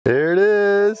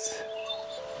is.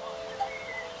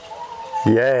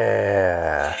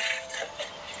 Yeah.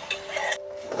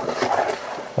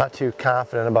 Not too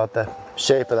confident about the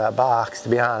shape of that box, to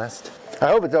be honest. I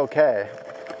hope it's okay.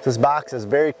 This box is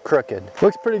very crooked.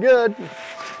 Looks pretty good.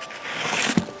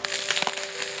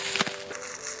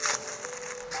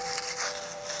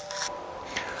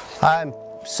 I'm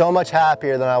so much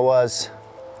happier than I was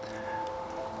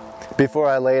before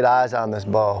I laid eyes on this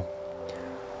bow.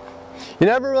 You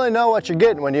never really know what you're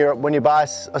getting when you buy a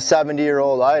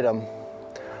 70-year-old item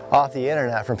off the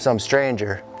internet from some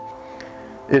stranger.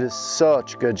 It is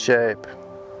such good shape.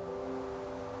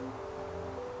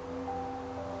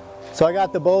 So I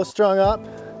got the bow strung up.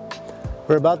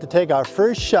 We're about to take our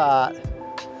first shot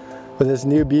with this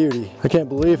new beauty. I can't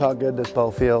believe how good this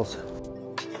bow feels.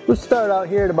 We'll start out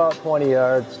here at about 20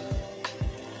 yards.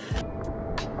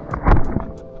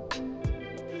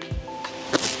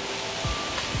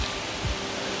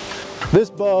 This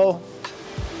bow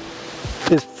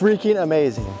is freaking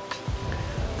amazing.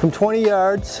 From 20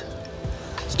 yards,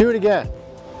 let's do it again.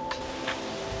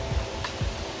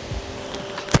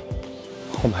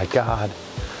 Oh my God,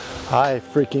 I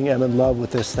freaking am in love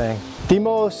with this thing. The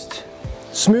most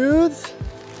smooth,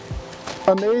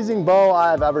 amazing bow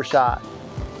I've ever shot.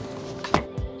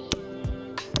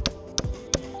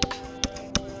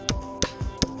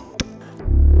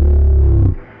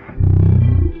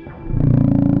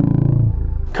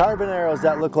 Carbon arrows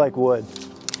that look like wood.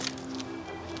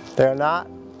 They're not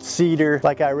cedar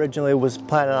like I originally was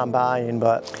planning on buying,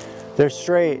 but they're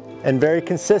straight and very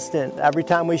consistent. Every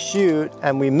time we shoot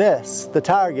and we miss the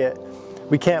target,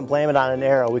 we can't blame it on an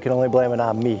arrow, we can only blame it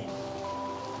on me.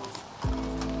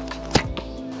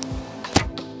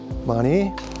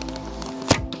 Money.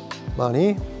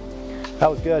 Money.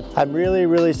 That was good. I'm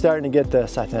really starting to get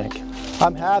this, I think.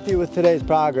 I'm happy with today's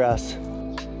progress.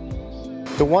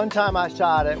 The one time I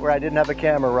shot it where I didn't have a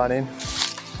camera running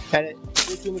and it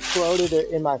freaking exploded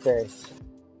in my face.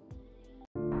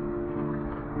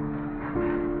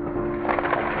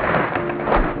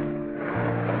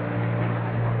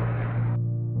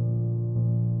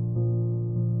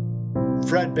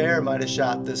 Fred Bear might have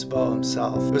shot this bow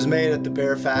himself. It was made at the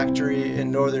Bear factory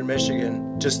in northern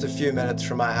Michigan, just a few minutes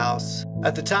from my house.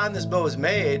 At the time this bow was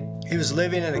made, he was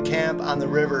living in a camp on the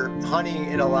river, hunting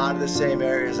in a lot of the same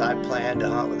areas I planned to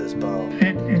hunt with this bow.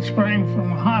 It sprang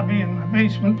from a hobby in my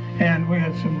basement, and we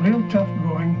had some real tough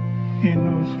going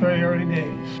in those very early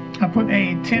days. I put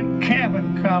a tent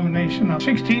cabin combination of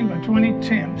 16 by 20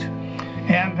 tent,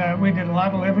 and we did a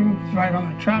lot of living right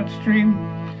on the trout stream.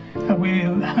 We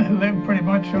lived pretty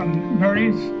much on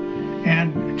berries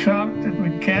and trout that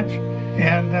we'd catch,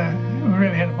 and we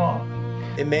really had a ball.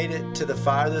 It made it to the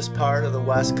farthest part of the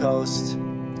West Coast,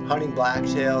 hunting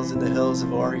blacktails in the hills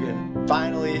of Oregon.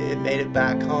 Finally, it made it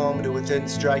back home to within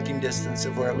striking distance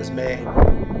of where it was made.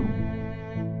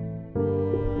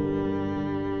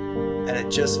 And it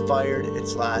just fired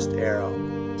its last arrow.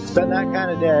 It's been that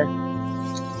kind of day.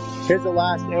 Here's the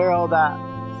last arrow that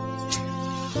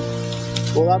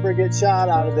will ever get shot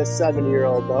out of this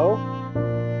 70-year-old bow.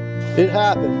 It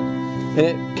happened, and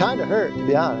it kind of hurt, to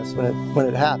be honest, when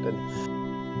it happened.